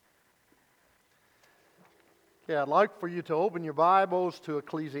Okay, I'd like for you to open your Bibles to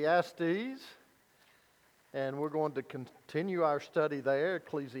Ecclesiastes, and we're going to continue our study there,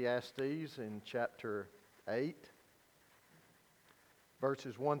 Ecclesiastes in chapter 8,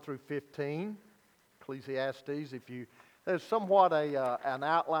 verses 1 through 15. Ecclesiastes, there's somewhat an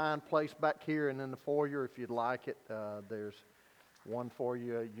outline placed back here and in the foyer if you'd like it. There's one for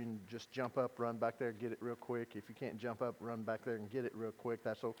you. You can just jump up, run back there, get it real quick. If you can't jump up, run back there and get it real quick,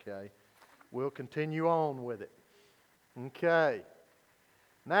 that's okay. We'll continue on with it. Okay.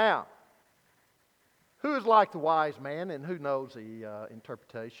 Now, who is like the wise man and who knows the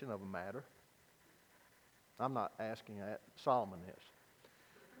interpretation of a matter? I'm not asking that. Solomon is.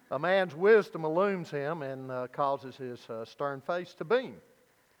 A man's wisdom illumines him and causes his stern face to beam.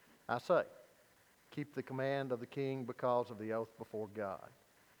 I say, keep the command of the king because of the oath before God.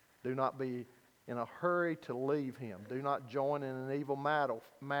 Do not be in a hurry to leave him. Do not join in an evil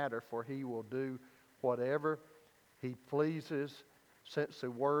matter, for he will do whatever he pleases, since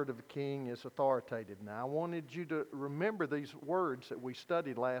the word of the king is authoritative. Now, I wanted you to remember these words that we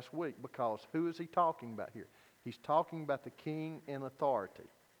studied last week, because who is he talking about here? He's talking about the king in authority.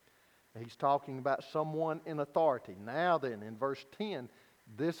 He's talking about someone in authority. Now then, in verse 10,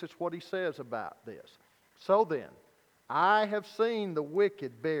 this is what he says about this. So then, I have seen the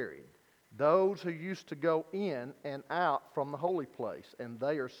wicked buried, those who used to go in and out from the holy place, and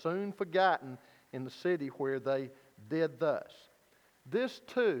they are soon forgotten in the city where they did thus. This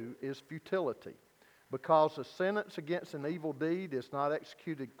too is futility, because the sentence against an evil deed is not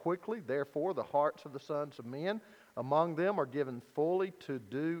executed quickly. Therefore the hearts of the sons of men among them are given fully to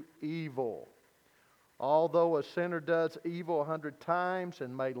do evil. Although a sinner does evil 100 times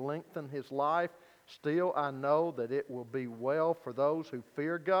and may lengthen his life, still I know that it will be well for those who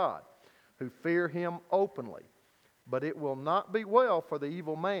fear God, who fear him openly. But it will not be well for the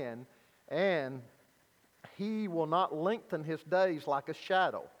evil man, and he will not lengthen his days like a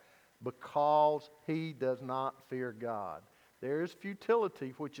shadow, because he does not fear God. There is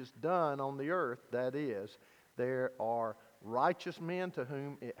futility which is done on the earth, that is, there are righteous men to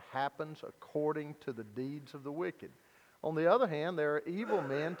whom it happens according to the deeds of the wicked. On the other hand, there are evil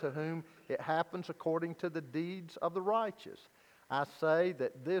men to whom it happens according to the deeds of the righteous. I say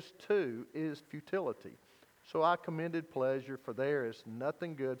that this too is futility. So I commended pleasure, for there is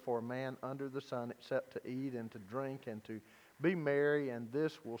nothing good for a man under the sun except to eat and to drink and to be merry, and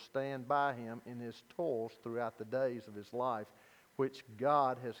this will stand by him in his toils throughout the days of his life, which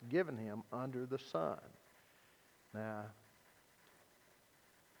God has given him under the sun. Now,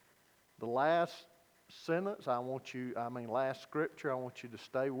 the last sentence, last scripture, I want you to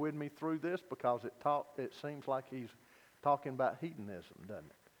stay with me through this, because it seems like he's talking about hedonism, doesn't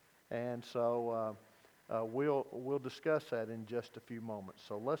it? And so we'll discuss that in just a few moments.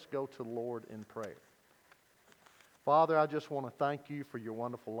 So let's go to the Lord in prayer. Father, I just want to thank you for your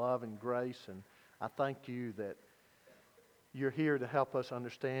wonderful love and grace, and I thank you that you're here to help us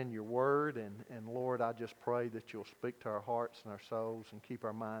understand your word, and Lord, I just pray that you'll speak to our hearts and our souls and keep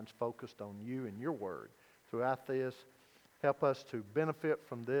our minds focused on you and your word. Throughout this, help us to benefit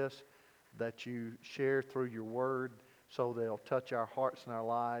from this that you share through your word, so they'll touch our hearts and our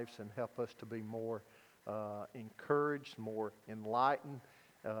lives and help us to be more encouraged, more enlightened,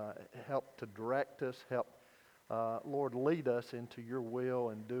 help to direct us, help, Lord, lead us into your will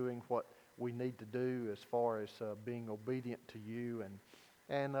and doing what we need to do as far as being obedient to you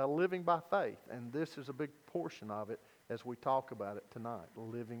and living by faith. And this is a big portion of it as we talk about it tonight,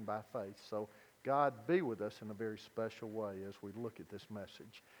 living by faith. So God, be with us in a very special way as we look at this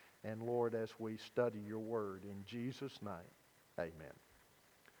message. And Lord, as we study your word, in Jesus' name, amen.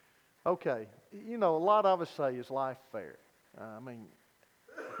 Okay, a lot of us say, is life fair?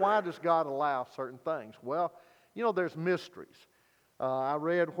 Why does God allow certain things? Well, there's mysteries. I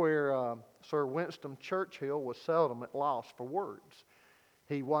read where Sir Winston Churchill was seldom at loss for words.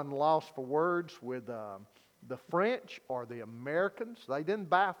 He wasn't lost for words with the French or the Americans. They didn't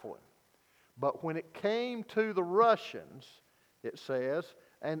baffle him. But when it came to the Russians, it says,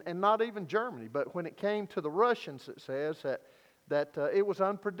 and not even Germany, but when it came to the Russians, it says that it was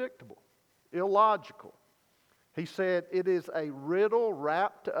unpredictable, illogical. He said it is a riddle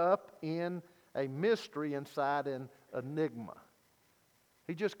wrapped up in a mystery inside an enigma.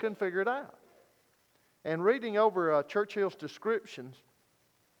 He just couldn't figure it out. And reading over Churchill's descriptions,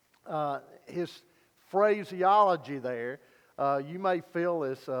 his phraseology there, you may feel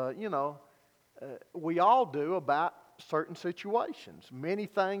as, we all do about certain situations, many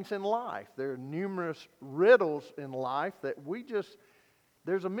things in life. There are numerous riddles in life that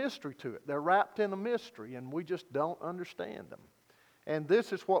there's a mystery to it. They're wrapped in a mystery, and we just don't understand them. And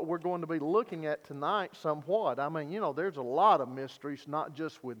this is what we're going to be looking at tonight somewhat. I mean, there's a lot of mysteries, not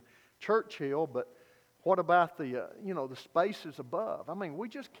just with Churchill, but what about the spaces above? I mean, we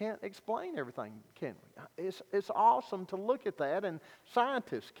just can't explain everything, can we? It's awesome to look at that, and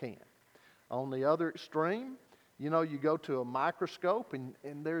scientists can. On the other extreme, you go to a microscope,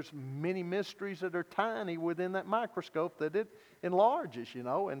 and there's many mysteries that are tiny within that microscope that it enlarges,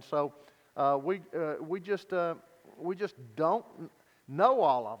 And so we just don't know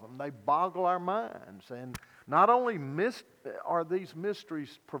all of them. They boggle our minds. And not only are these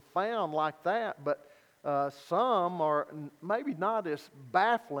mysteries profound like that, but some are maybe not as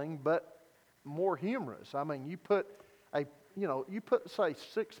baffling, but more humorous. I mean, you put say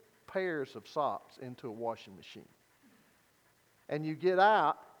 6 pairs of socks into a washing machine, and you get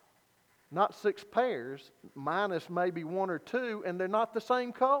out not 6 pairs, minus maybe 1 or 2, and they're not the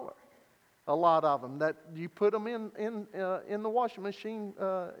same color. A lot of them that you put them in the washing machine,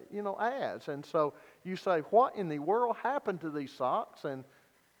 as. And so you say, what in the world happened to these socks, and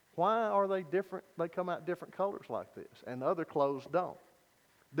why are they different? They come out different colors like this, and other clothes don't.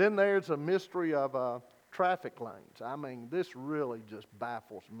 Then there's a mystery of traffic lanes. I mean, this really just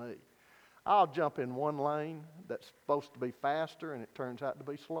baffles me. I'll jump in one lane that's supposed to be faster, and it turns out to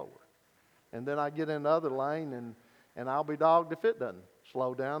be slower. And then I get in the other lane, and I'll be dogged if it doesn't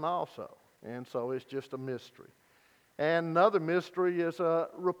slow down also. And so it's just a mystery. And another mystery is a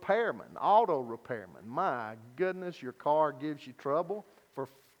repairman, auto repairman. My goodness, your car gives you trouble. For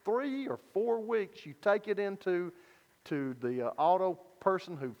 3 or 4 weeks, you take it into the auto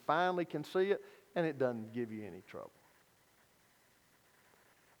person who finally can see it, and it doesn't give you any trouble.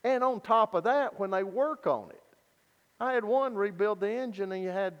 And on top of that, when they work on it, I had one rebuild the engine, and you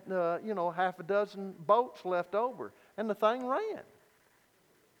had half a dozen bolts left over, and the thing ran.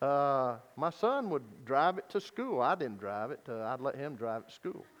 My son would drive it to school. I didn't drive it. I'd let him drive it to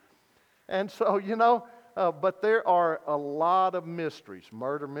school. And so, but there are a lot of mysteries,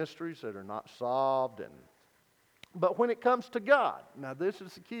 murder mysteries that are not solved. But when it comes to God, now this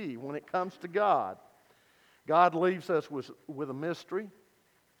is the key. When it comes to God, God leaves us with a mystery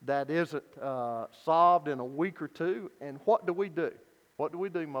that isn't solved in a week or two. And what do we do? What do we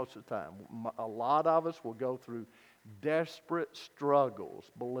do most of the time? A lot of us will go through desperate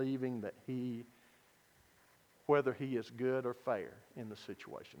struggles believing that whether he is good or fair in the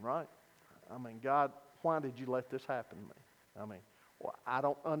situation, right? I mean, God, why did you let this happen to me? I mean, I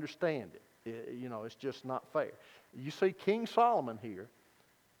don't understand it. It's just not fair. You see, King Solomon here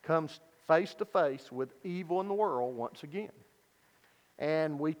comes face to face with evil in the world once again.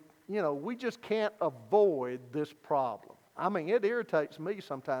 And we just can't avoid this problem. I mean, it irritates me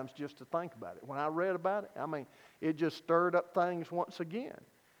sometimes just to think about it. When I read about it, I mean, it just stirred up things once again.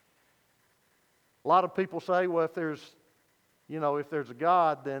 A lot of people say, well, if there's a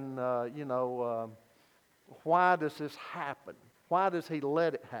God, then, why does this happen? Why does he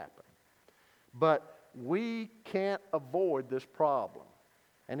let it happen? But we can't avoid this problem.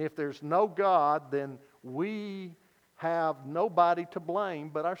 And if there's no God, then we have nobody to blame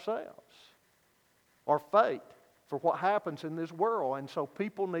but ourselves or fate for what happens in this world. And so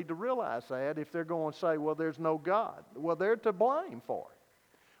people need to realize that if they're going to say, well, there's no God. Well, they're to blame for it.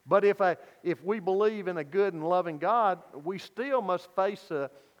 But if we believe in a good and loving God, we still must face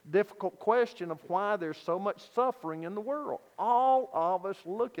a difficult question of why there's so much suffering in the world. All of us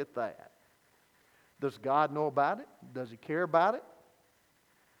look at that. Does God know about it? Does he care about it?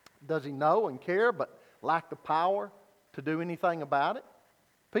 Does he know and care but lack the power to do anything about it?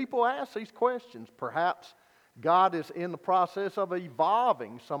 People ask these questions. Perhaps God is in the process of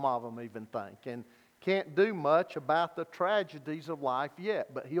evolving, some of them even think, and can't do much about the tragedies of life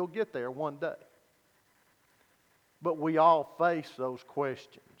yet, but he'll get there one day. But we all face those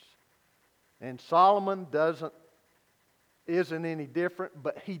questions. And Solomon isn't any different,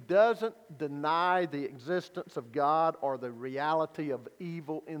 but he doesn't deny the existence of God or the reality of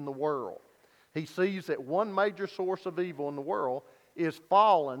evil in the world. He sees that one major source of evil in the world is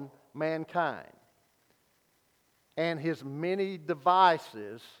fallen mankind and his many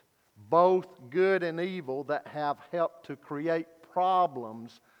devices, both good and evil, that have helped to create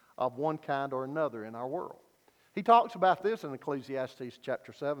problems of one kind or another in our world. He talks about this in Ecclesiastes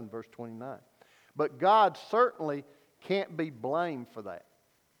chapter 7, verse 29. But God certainly can't be blamed for that.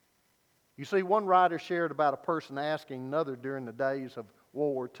 You see, one writer shared about a person asking another during the days of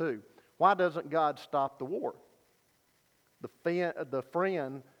World War II, why doesn't God stop the war? The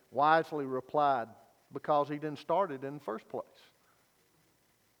friend wisely replied, because he didn't start it in the first place.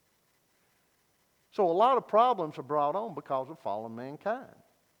 So a lot of problems are brought on because of fallen mankind.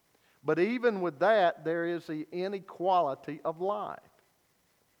 But even with that, there is the inequality of life.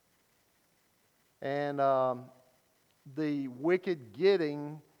 and the wicked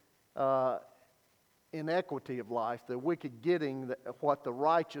getting inequity of life, the wicked getting what the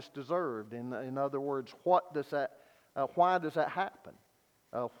righteous deserved. In other words, why does that happen?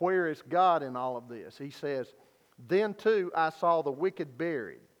 Where is God in all of this? He says, "Then too I saw the wicked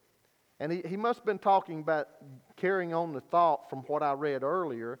buried." And he must have been talking about carrying on the thought from what I read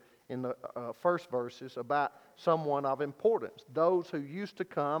earlier in the first verses about someone of importance. Those who used to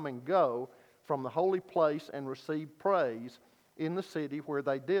come and go from the holy place and receive praise in the city where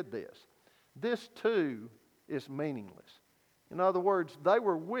they did this. This too is meaningless. In other words, they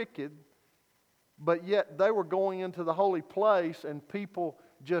were wicked, but yet they were going into the holy place and people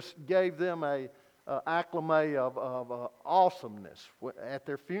just gave them a acclamation of awesomeness at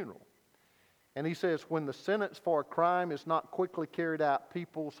their funeral. And he says, when the sentence for a crime is not quickly carried out,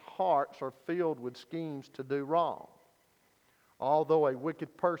 people's hearts are filled with schemes to do wrong. Although a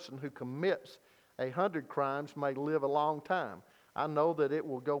wicked person who commits 100 crimes may live a long time, I know that it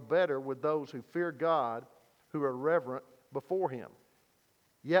will go better with those who fear God, who are reverent before Him.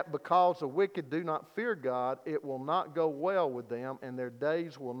 Yet because the wicked do not fear God, it will not go well with them, and their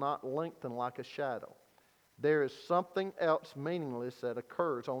days will not lengthen like a shadow. There is something else meaningless that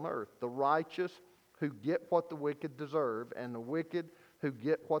occurs on earth. The righteous who get what the wicked deserve, and the wicked who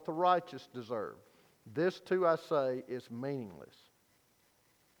get what the righteous deserve. This too, I say, is meaningless.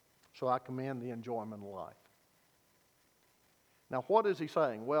 So I commend the enjoyment of life. Now, what is he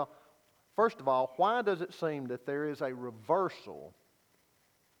saying? Well, first of all, why does it seem that there is a reversal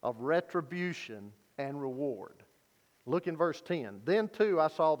of retribution and reward? Look in verse 10. Then too I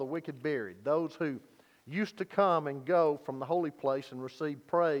saw the wicked buried, those who used to come and go from the holy place and receive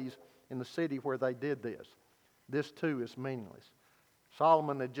praise in the city where they did this. This too is meaningless.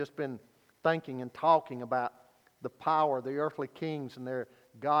 Solomon had just been thinking and talking about the power of the earthly kings and their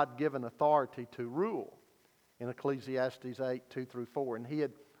God-given authority to rule in Ecclesiastes 8, 2 through 4. And he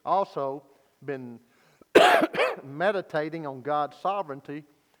had also been meditating on God's sovereignty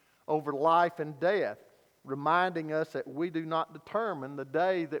over life and death, reminding us that we do not determine the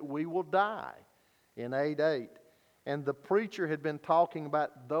day that we will die in 8:8. And the preacher had been talking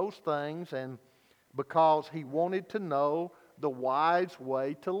about those things, and because he wanted to know the wise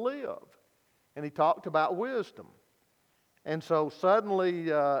way to live. And he talked about wisdom. And so suddenly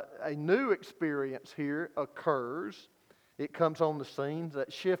a new experience here occurs. It comes on the scene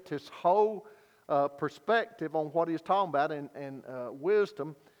that shifts his whole perspective on what he's talking about and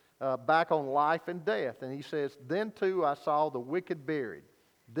wisdom back on life and death. And he says, then too I saw the wicked buried.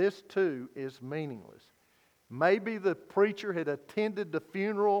 This too is meaningless. Maybe the preacher had attended the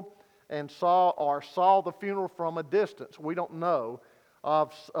funeral and saw the funeral from a distance. We don't know,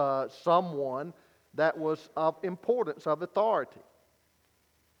 of someone that was of importance, of authority.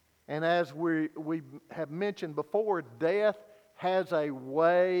 And as we have mentioned before, death has a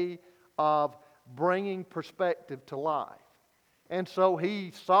way of bringing perspective to life. And so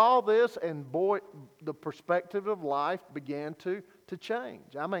he saw this, and boy, the perspective of life began to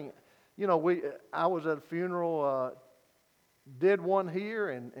change. I mean, you know, I was at a funeral, did one here,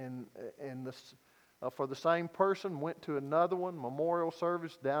 and for the same person, went to another one, memorial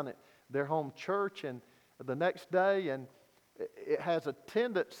service down at their home church, and the next day, and it has a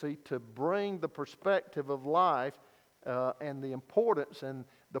tendency to bring the perspective of life and the importance and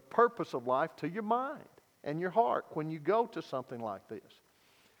the purpose of life to your mind and your heart when you go to something like this.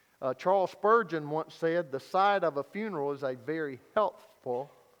 Charles Spurgeon once said, the sight of a funeral is a very healthful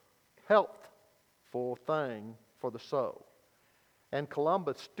thing for the soul. And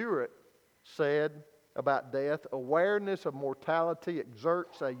Columbus Stewart said about death, awareness of mortality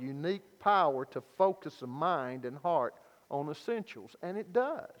exerts a unique power to focus the mind and heart on essentials. And it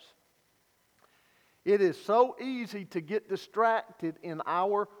does. It is so easy to get distracted in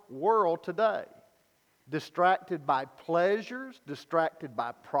our world today. Distracted by pleasures, distracted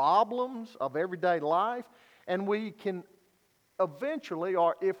by problems of everyday life, and we can eventually,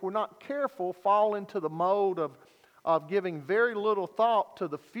 or if we're not careful, fall into the mode of giving very little thought to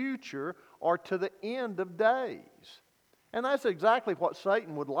the future or to the end of days. And that's exactly what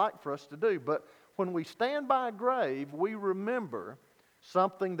Satan would like for us to do. But when we stand by a grave, we remember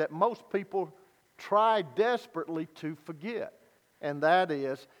something that most people try desperately to forget, and that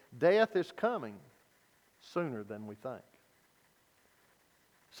is death is coming sooner than we think.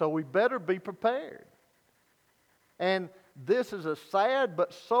 So we better be prepared. And this is a sad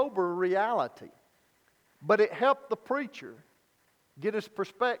but sober reality. But it helped the preacher get his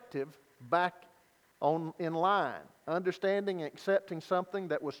perspective back in line, understanding and accepting something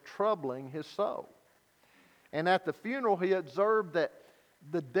that was troubling his soul. And at the funeral, he observed that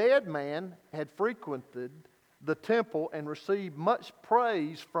The dead man had frequented the temple and received much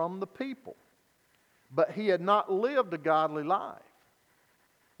praise from the people, but he had not lived a godly life.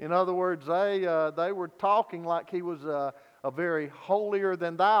 In other words, they were talking like he was a very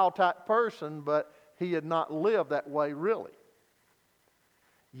holier-than-thou type person, but he had not lived that way really.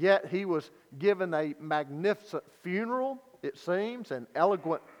 Yet he was given a magnificent funeral, it seems, an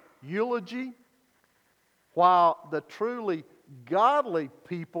eloquent eulogy, while the truly godly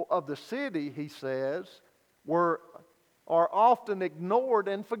people of the city, he says, are often ignored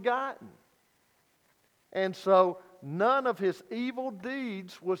and forgotten. And so none of his evil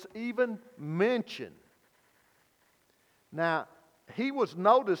deeds was even mentioned. Now, he was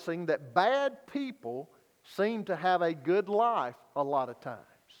noticing that bad people seem to have a good life a lot of times.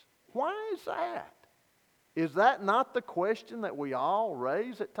 Why is that? Is that not the question that we all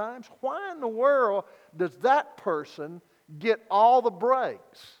raise at times? Why in the world does that person get all the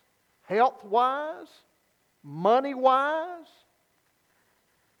breaks? Health-wise, money-wise,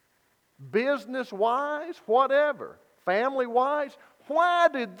 business-wise, whatever, family-wise. Why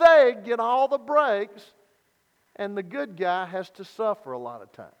did they get all the breaks and the good guy has to suffer a lot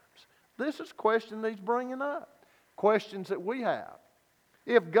of times? This is a question that he's bringing up. Questions that we have.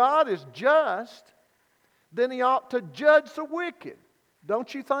 If God is just, then he ought to judge the wicked.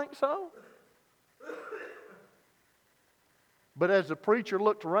 Don't you think so? But as the preacher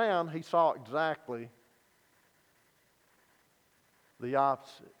looked around, he saw exactly the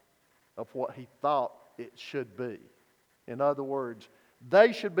opposite of what he thought it should be. In other words,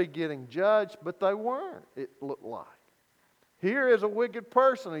 they should be getting judged, but they weren't, it looked like. Here is a wicked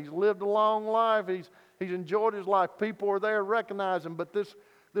person. He's lived a long life. He's enjoyed his life. People are there to recognize him. But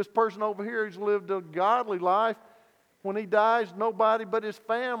this person over here, he's lived a godly life. When he dies, nobody but his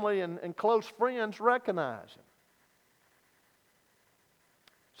family and close friends recognize him.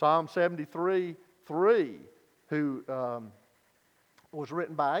 Psalm 73:3, who was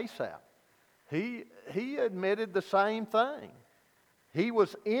written by Asaph, he admitted the same thing. He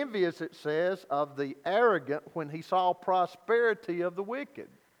was envious, it says, of the arrogant when he saw prosperity of the wicked.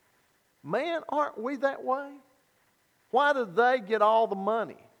 Man, aren't we that way? Why do they get all the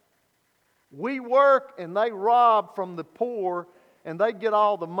money? We work and they rob from the poor and they get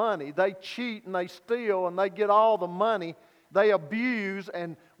all the money. They cheat and they steal and they get all the money. They abuse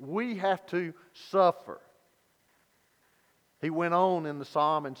and we have to suffer. He went on in the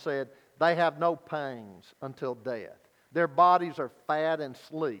psalm and said, they have no pangs until death. Their bodies are fat and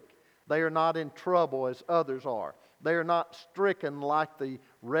sleek. They are not in trouble as others are. They are not stricken like the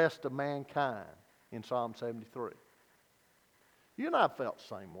rest of mankind, in Psalm 73. You and I have felt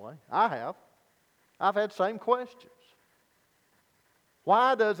the same way. I have. I've had the same questions.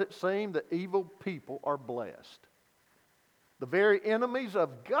 Why does it seem that evil people are blessed? The very enemies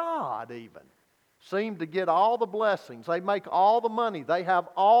of God even seem to get all the blessings. They make all the money. They have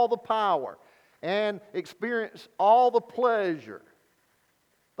all the power and experience all the pleasure.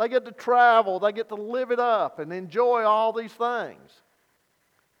 They get to travel. They get to live it up and enjoy all these things.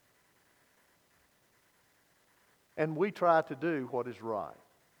 And we try to do what is right.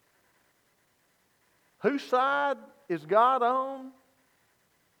 Whose side is God on?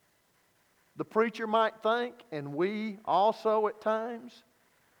 The preacher might think, and we also at times.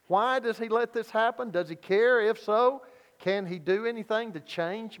 Why does he let this happen? Does he care? If so, can he do anything to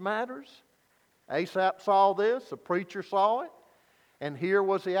change matters? Asaph saw this, the preacher saw it, and here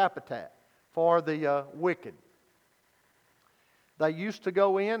was the appetite for the wicked. They used to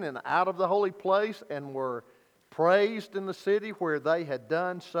go in and out of the holy place and were praised in the city where they had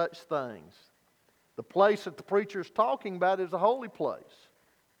done such things. The place that the preacher is talking about is a holy place.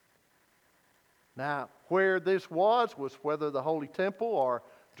 Now, where this was whether the holy temple or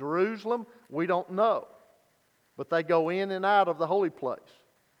Jerusalem, we don't know. But they go in and out of the holy place.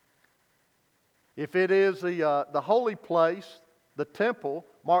 If it is the holy place, the temple,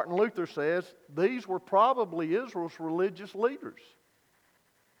 Martin Luther says, these were probably Israel's religious leaders.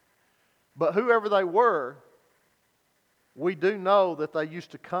 But whoever they were, we do know that they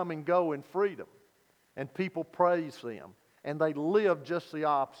used to come and go in freedom. And people praise them. And they live just the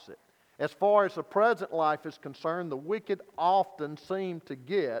opposite. As far as the present life is concerned, the wicked often seem to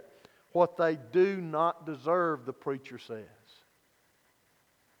get what they do not deserve, the preacher says.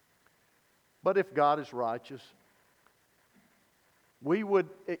 But if God is righteous, we would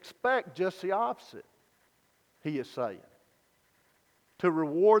expect just the opposite, he is saying. To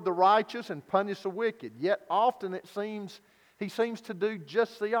reward the righteous and punish the wicked. Yet often it seems he seems to do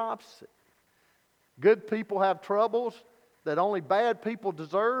just the opposite. Good people have troubles that only bad people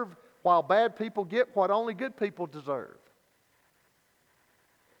deserve, while bad people get what only good people deserve.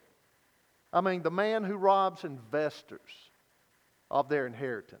 I mean, the man who robs investors of their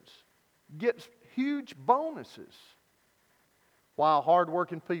inheritance gets huge bonuses while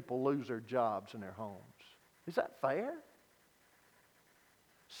hardworking people lose their jobs and their homes. Is that fair?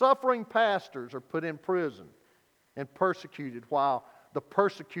 Suffering pastors are put in prison and persecuted while the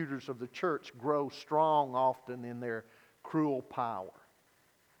persecutors of the church grow strong often in their cruel power.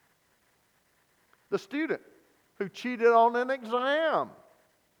 The student who cheated on an exam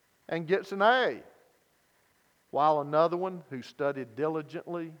and gets an A, while another one who studied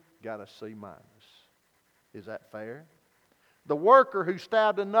diligently got a C minus. Is that fair? The worker who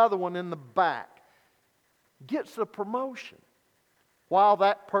stabbed another one in the back gets a promotion, while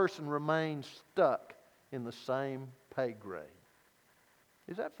that person remains stuck in the same pay grade.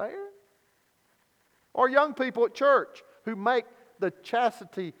 Is that fair? Or young people at church who make the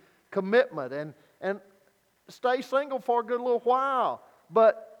chastity commitment and stay single for a good little while,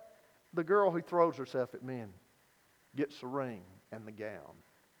 but the girl who throws herself at men gets the ring and the gown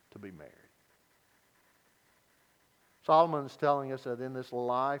to be married. Solomon is telling us that in this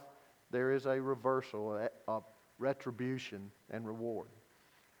life there is a reversal of retribution and reward.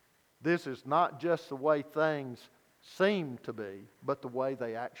 This is not just the way things seem to be, but the way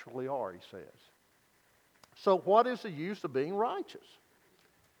they actually are, he says. So what is the use of being righteous?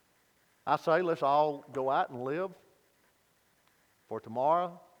 I say let's all go out and live for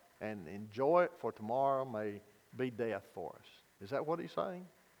tomorrow and enjoy it, for tomorrow may be death for us. Is that what he's saying?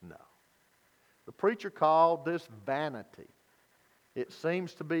 No. The preacher called this vanity. It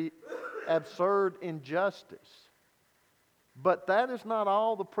seems to be absurd injustice. But that is not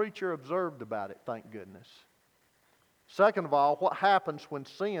all the preacher observed about it, thank goodness. Second of all, what happens when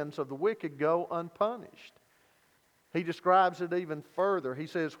sins of the wicked go unpunished? He describes it even further. He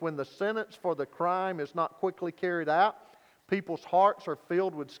says, when the sentence for the crime is not quickly carried out, people's hearts are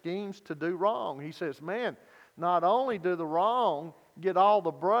filled with schemes to do wrong. He says, man, not only do the wrong get all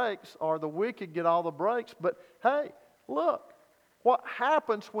the breaks, or the wicked get all the breaks, but hey, look, what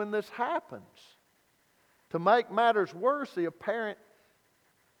happens when this happens? To make matters worse, the apparent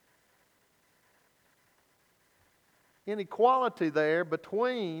inequality there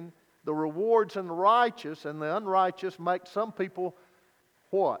between the rewards and the righteous and the unrighteous makes some people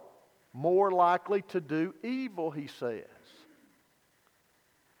what? More likely to do evil, he says.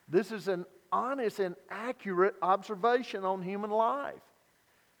 This is an honest and accurate observation on human life.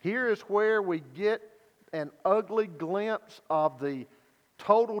 Here is where we get an ugly glimpse of the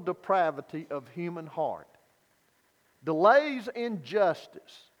total depravity of human heart. Delays in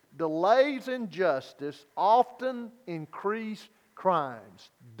justice often increase crimes.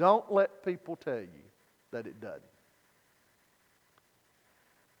 Don't let people tell you that it doesn't.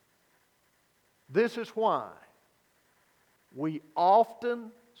 This is why we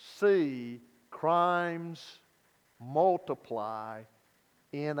often see crimes multiply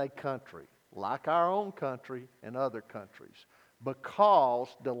in a country, like our own country and other countries, because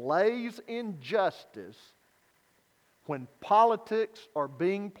delays in justice, when politics are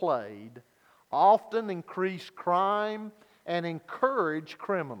being played, often increase crime and encourage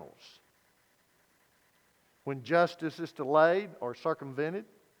criminals. When justice is delayed or circumvented,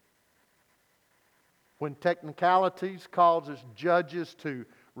 when technicalities causes judges to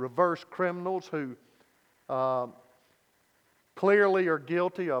reverse criminals who clearly are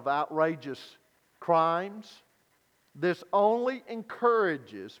guilty of outrageous crimes, this only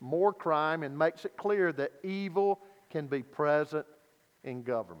encourages more crime and makes it clear that evil can be present in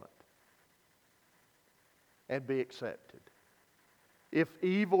government and be accepted. If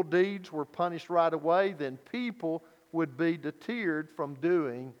evil deeds were punished right away, then people would be deterred from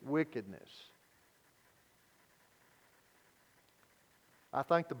doing wickedness. I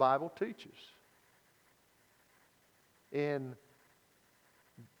think the Bible teaches in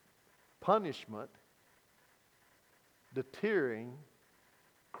punishment deterring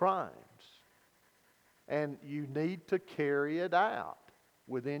crimes. And you need to carry it out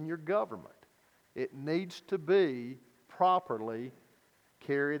within your government. It needs to be properly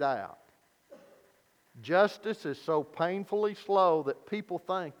carried out. Justice is so painfully slow that people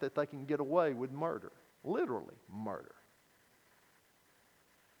think that they can get away with murder. Literally murder.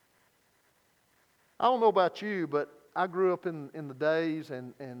 I don't know about you, but I grew up in the days,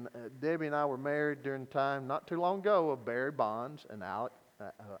 and Debbie and I were married during the time, not too long ago, of Barry Bonds and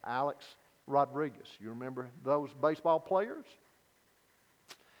Alex Rodriguez. You remember those baseball players?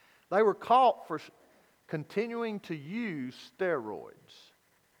 They were caught for continuing to use steroids.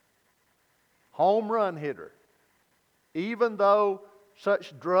 Home run hitter. Even though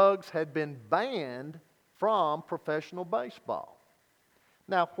such drugs had been banned from professional baseball.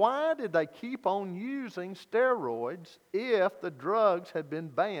 Now, why did they keep on using steroids if the drugs had been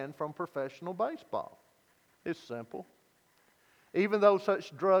banned from professional baseball? It's simple. Even though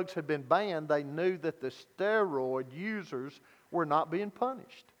such drugs had been banned, they knew that the steroid users were not being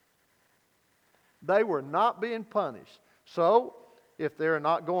punished. They were not being punished. So, if there are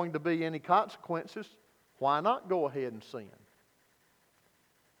not going to be any consequences, why not go ahead and sin?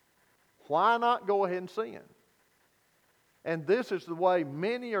 Why not go ahead and sin? And this is the way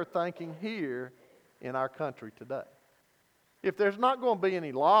many are thinking here in our country today. If there's not going to be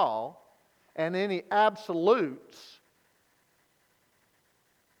any law and any absolutes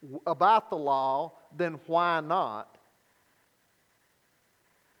about the law, then why not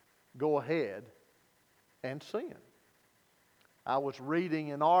go ahead and sin? I was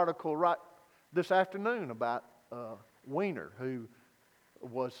reading an article right this afternoon about Wiener, who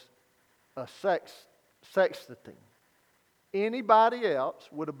was a sexting. Anybody else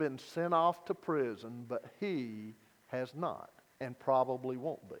would have been sent off to prison, but he has not, and probably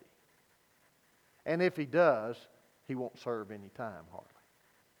won't be. And if he does, he won't serve any time hardly.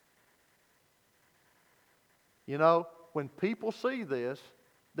 You know, when people see this,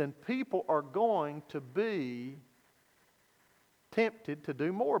 then people are going to be tempted to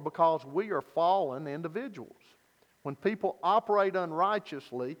do more because we are fallen individuals. When people operate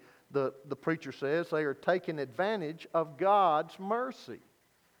unrighteously, the preacher says they are taking advantage of God's mercy.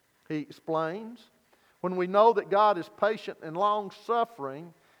 He explains, when we know that God is patient and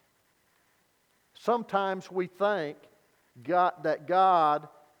long-suffering, sometimes we think that God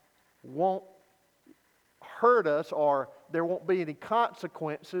won't hurt us or there won't be any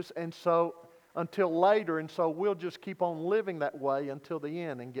consequences until later, and so we'll just keep on living that way until the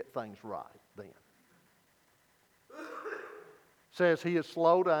end and get things right then. Says he is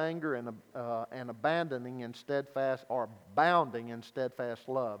slow to anger and abandoning in steadfast or abounding in steadfast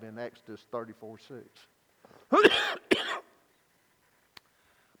love in Exodus 34:6.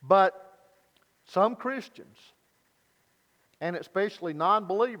 But some Christians, and especially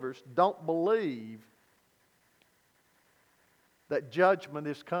non-believers, don't believe that judgment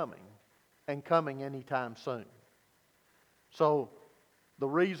is coming and coming anytime soon. So the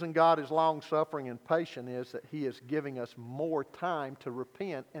reason God is long-suffering and patient is that He is giving us more time to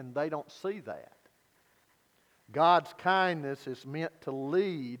repent, and they don't see that. God's kindness is meant to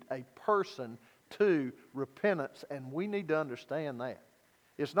lead a person to repentance, and we need to understand that.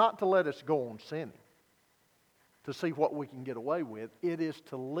 It's not to let us go on sinning, to see what we can get away with. It is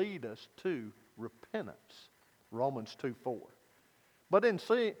to lead us to repentance. Romans 2:4. But in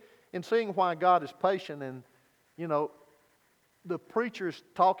seeing why God is patient, and, you know, the preacher's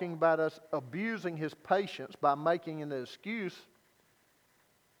talking about us abusing His patience by making an excuse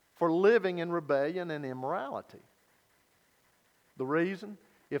for living in rebellion and immorality. The reason?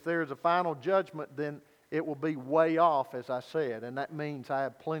 If there is a final judgment, then it will be way off, as I said, and that means I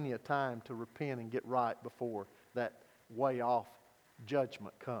have plenty of time to repent and get right before that way off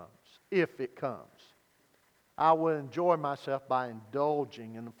judgment comes, if it comes. I will enjoy myself by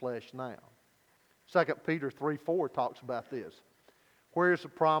indulging in the flesh now. 2 Peter 3:4 talks about this. Where is the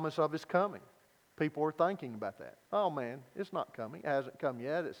promise of His coming? People are thinking about that. Oh man, it's not coming. It hasn't come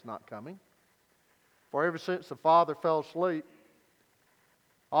yet. It's not coming. For ever since the Father fell asleep,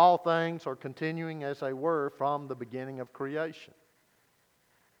 all things are continuing as they were from the beginning of creation.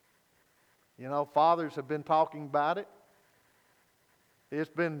 You know, fathers have been talking about it. It's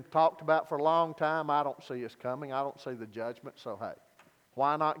been talked about for a long time. I don't see us coming. I don't see the judgment. So, hey,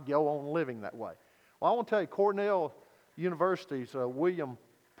 why not go on living that way? Well, I want to tell you, Cornell University's William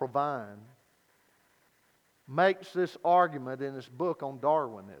Provine makes this argument in his book on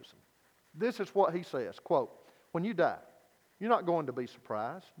Darwinism. This is what he says, quote, when you die, you're not going to be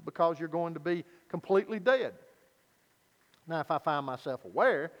surprised because you're going to be completely dead. Now, if I find myself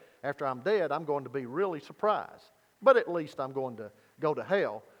aware after I'm dead, I'm going to be really surprised. But at least I'm going to go to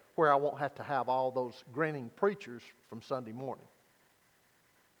hell where I won't have to have all those grinning preachers from Sunday morning.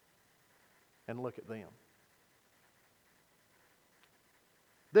 And look at them.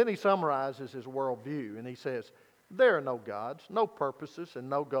 Then he summarizes his worldview, and he says, there are no gods, no purposes, and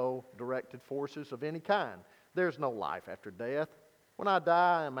no goal-directed forces of any kind. There's no life after death. When I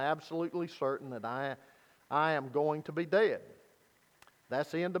die, I am absolutely certain that I am going to be dead.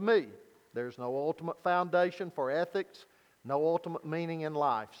 That's the end of me. There's no ultimate foundation for ethics, no ultimate meaning in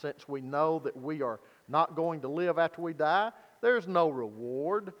life. Since we know that we are not going to live after we die, there's no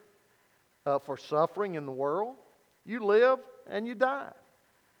reward for suffering in the world. You live and you die.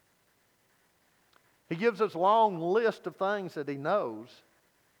 He gives us a long list of things that he knows,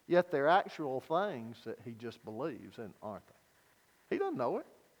 yet they're actual things that he just believes in, aren't they? He doesn't know it.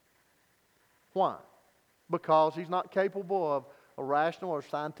 Why? Because he's not capable of a rational or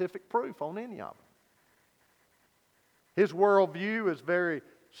scientific proof on any of it. His worldview is very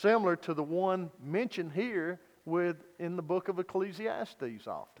similar to the one mentioned here in the book of Ecclesiastes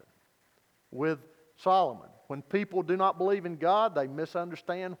often, with Solomon. When people do not believe in God, they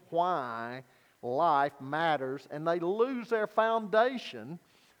misunderstand why life matters, and they lose their foundation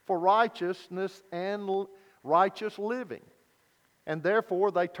for righteousness and righteous living. And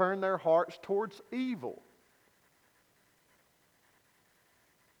therefore, they turn their hearts towards evil.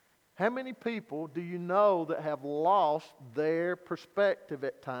 How many people do you know that have lost their perspective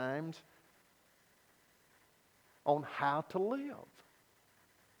at times on how to live?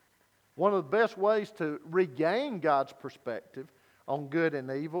 One of the best ways to regain God's perspective on good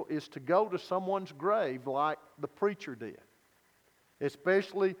and evil is to go to someone's grave like the preacher did,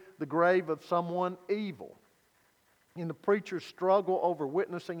 especially the grave of someone evil. In the preacher's struggle over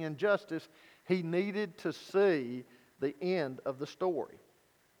witnessing injustice, he needed to see the end of the story.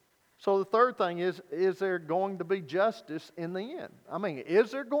 So the third thing is there going to be justice in the end? I mean,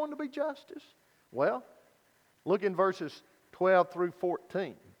 is there going to be justice? Well, look in verses 12 through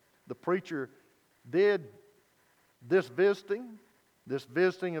 14. The preacher did this visiting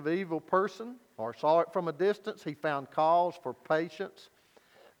of evil person, or saw it from a distance. He found cause for patience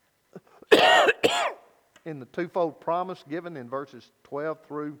in the twofold promise given in verses 12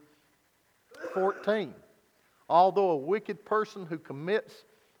 through 14. Although a wicked person who commits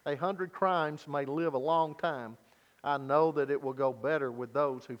 100 crimes may live a long time, I know that it will go better with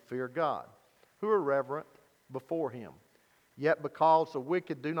those who fear God, who are reverent before Him. Yet because the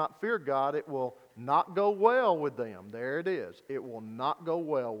wicked do not fear God, it will not go well with them. There it is. It will not go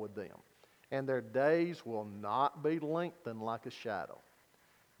well with them. And their days will not be lengthened like a shadow.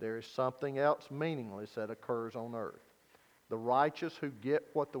 There is something else meaningless that occurs on earth. The righteous who get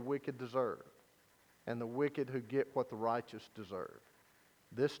what the wicked deserve, and the wicked who get what the righteous deserve.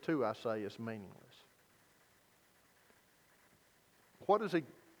 This too, I say, is meaningless. What is he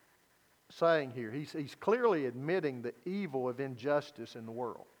saying here? He's clearly admitting the evil of injustice in the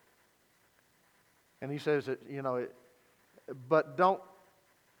world. And he says that, but don't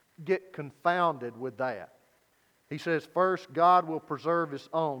get confounded with that. He says, first, God will preserve His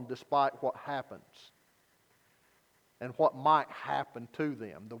own despite what happens and what might happen to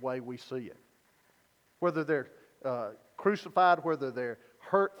them, the way we see it. Whether they're crucified, whether they're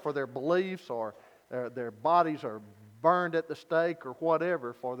hurt for their beliefs, or their bodies are burned at the stake, or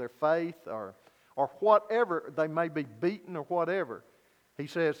whatever, for their faith, or whatever, they may be beaten or whatever. He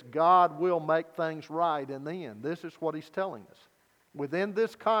says God will make things right in the end. This is what He's telling us. Within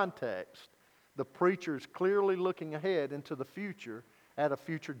this context, the preacher is clearly looking ahead into the future at a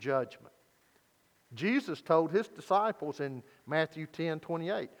future judgment. Jesus told His disciples in Matthew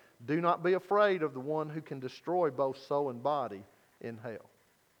 10:28, do not be afraid of the one who can destroy both soul and body in hell.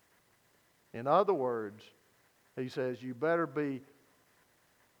 In other words, He says you better be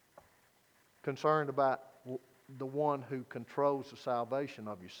concerned about the one who controls the salvation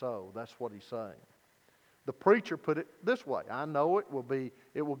of your soul. That's what He's saying. The preacher put it this way: I know it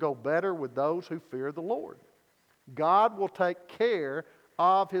will go better with those who fear the Lord. God will take care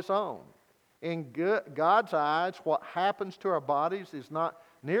of His own. In God's eyes, what happens to our bodies is not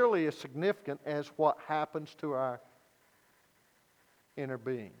nearly as significant as what happens to our inner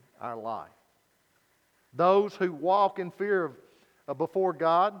being, our life. Those who walk in fear before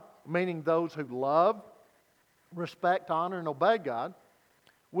God, meaning those who love, respect, honor, and obey God,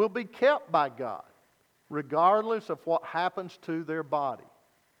 will be kept by God, regardless of what happens to their body.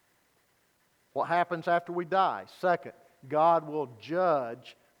 What happens after we die? Second, God will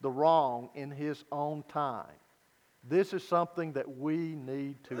judge the wrong in His own time. This is something that we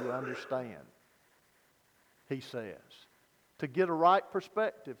need to understand, he says. To get a right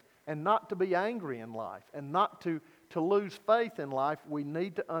perspective and not to be angry in life and not to lose faith in life, we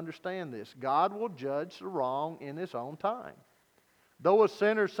need to understand this. God will judge the wrong in His own time. Though a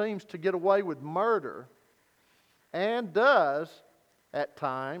sinner seems to get away with murder, and does at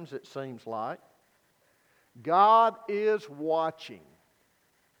times, it seems like, God is watching,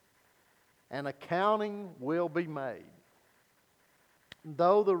 and accounting will be made.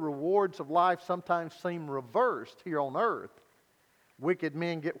 Though the rewards of life sometimes seem reversed here on earth, wicked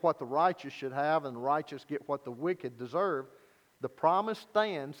men get what the righteous should have, and the righteous get what the wicked deserve, the promise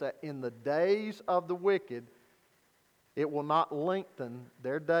stands that in the days of the wicked, it will not lengthen,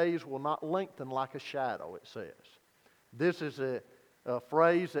 their days will not lengthen like a shadow, it says. This is a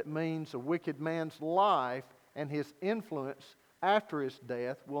phrase that means a wicked man's life and his influence after his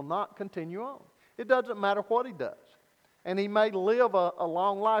death will not continue on. It doesn't matter what he does. And he may live a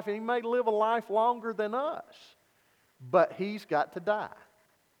long life, and he may live a life longer than us. But he's got to die.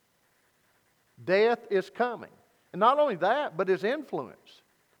 Death is coming. And not only that, but his influence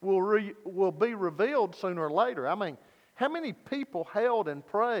will be revealed sooner or later. I mean, how many people held and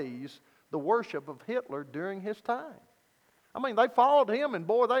praised the worship of Hitler during his time? I mean, they followed him, and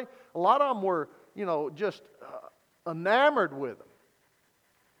boy, a lot of them were, just enamored with him.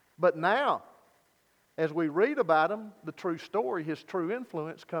 But now, as we read about him, the true story, his true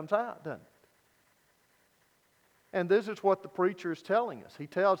influence comes out, doesn't it? And this is what the preacher is telling us. He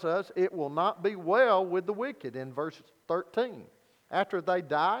tells us it will not be well with the wicked in verse 13. After they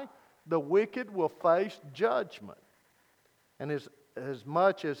die, the wicked will face judgment. And as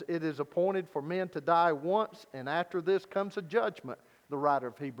much as it is appointed for men to die once, and after this comes a judgment, the writer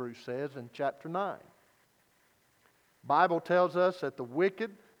of Hebrews says in chapter 9. The Bible tells us that the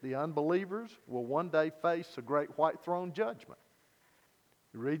wicked, the unbelievers, will one day face a great white throne judgment.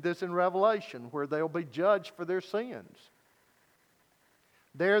 You read this in Revelation, where they'll be judged for their sins.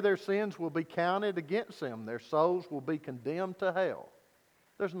 There their sins will be counted against them. Their souls will be condemned to hell.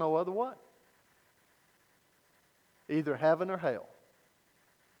 There's no other way. Either heaven or hell.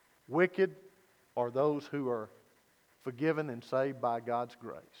 Wicked are those who are forgiven and saved by God's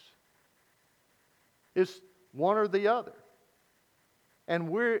grace. It's one or the other. And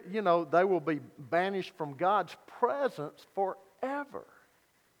they will be banished from God's presence forever.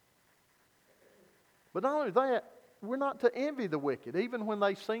 But not only that, we're not to envy the wicked, even when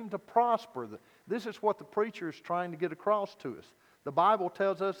they seem to prosper. This is what the preacher is trying to get across to us. The Bible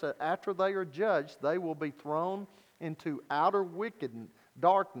tells us that after they are judged, they will be thrown into outer wicked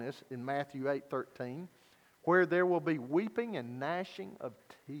darkness in Matthew 8:13, where there will be weeping and gnashing of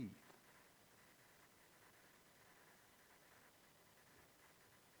teeth.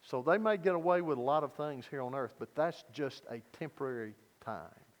 So they may get away with a lot of things here on earth, but that's just a temporary time.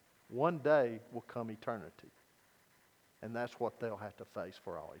 One day will come eternity. And that's what they'll have to face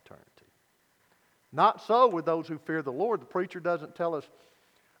for all eternity. Not so with those who fear the Lord. The preacher doesn't tell us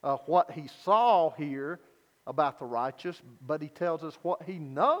what he saw here about the righteous, but he tells us what he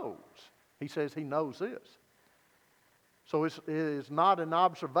knows. He says he knows this. So it is not an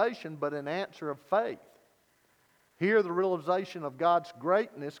observation, but an answer of faith. Here the realization of God's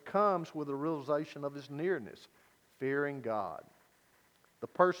greatness comes with the realization of His nearness, fearing God. The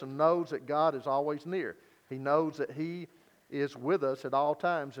person knows that God is always near. He knows that He is with us at all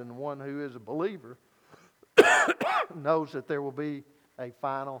times, and one who is a believer knows that there will be a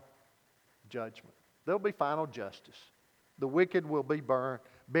final judgment. There will be final justice. The wicked will be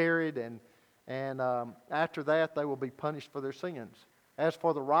buried, and after that they will be punished for their sins. As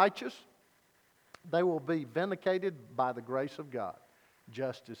for the righteous, they will be vindicated by the grace of God.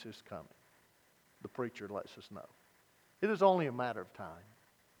 Justice is coming. The preacher lets us know. It is only a matter of time,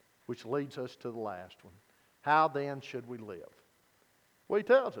 which leads us to the last one. How then should we live? Well, he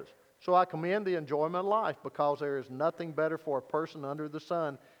tells us, so I commend the enjoyment of life, because there is nothing better for a person under the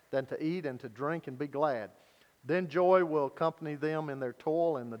sun than to eat and to drink and be glad. Then joy will accompany them in their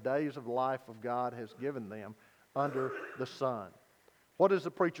toil and the days of life of God has given them under the sun. What is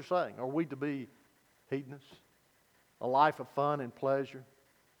the preacher saying? Are we to be hedonists? A life of fun and pleasure?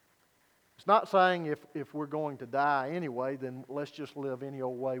 It's not saying if we're going to die anyway, then let's just live any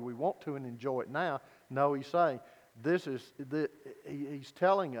old way we want to and enjoy it now. No, he's saying he's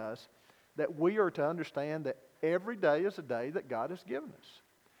telling us that we are to understand that every day is a day that God has given us.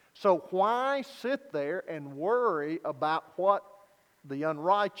 So why sit there and worry about what the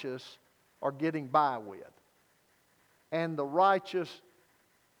unrighteous are getting by with and the righteous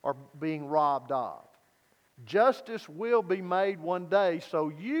are being robbed of? Justice will be made one day, so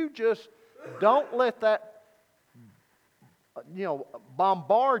you just don't let that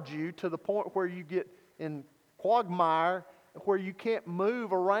bombard you to the point where you get in quagmire, where you can't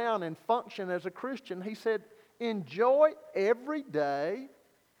move around and function as a Christian. He said, enjoy every day,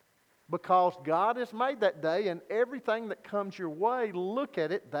 because God has made that day, and everything that comes your way, look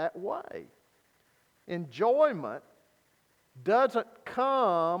at it that way. Enjoyment doesn't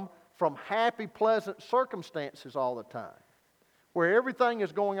come from happy, pleasant circumstances all the time, where everything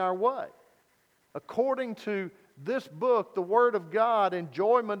is going our way. According to this book, the Word of God,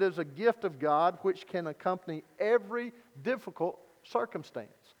 enjoyment is a gift of God which can accompany every difficult circumstance.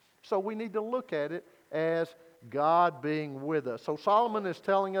 So we need to look at it as God being with us. So Solomon is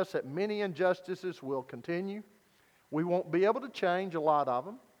telling us that many injustices will continue. We won't be able to change a lot of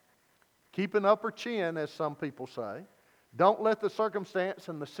them. Keep an upper chin, as some people say. Don't let the circumstance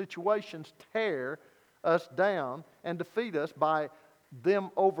and the situations tear us down and defeat us by them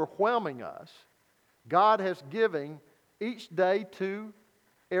overwhelming us. God has given each day to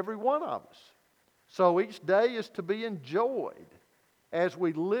every one of us. So each day is to be enjoyed as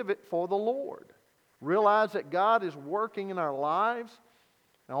we live it for the Lord. Realize that God is working in our lives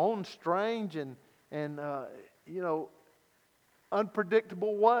in own strange and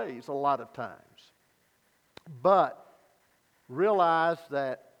unpredictable ways a lot of times. But realize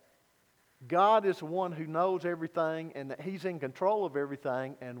that God is the one who knows everything and that He's in control of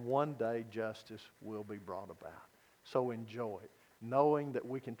everything, and one day justice will be brought about. So enjoy it, knowing that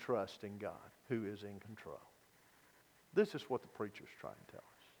we can trust in God who is in control. This is what the preacher's trying to tell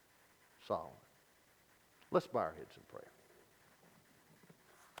us. Solomon. Let's bow our heads in prayer.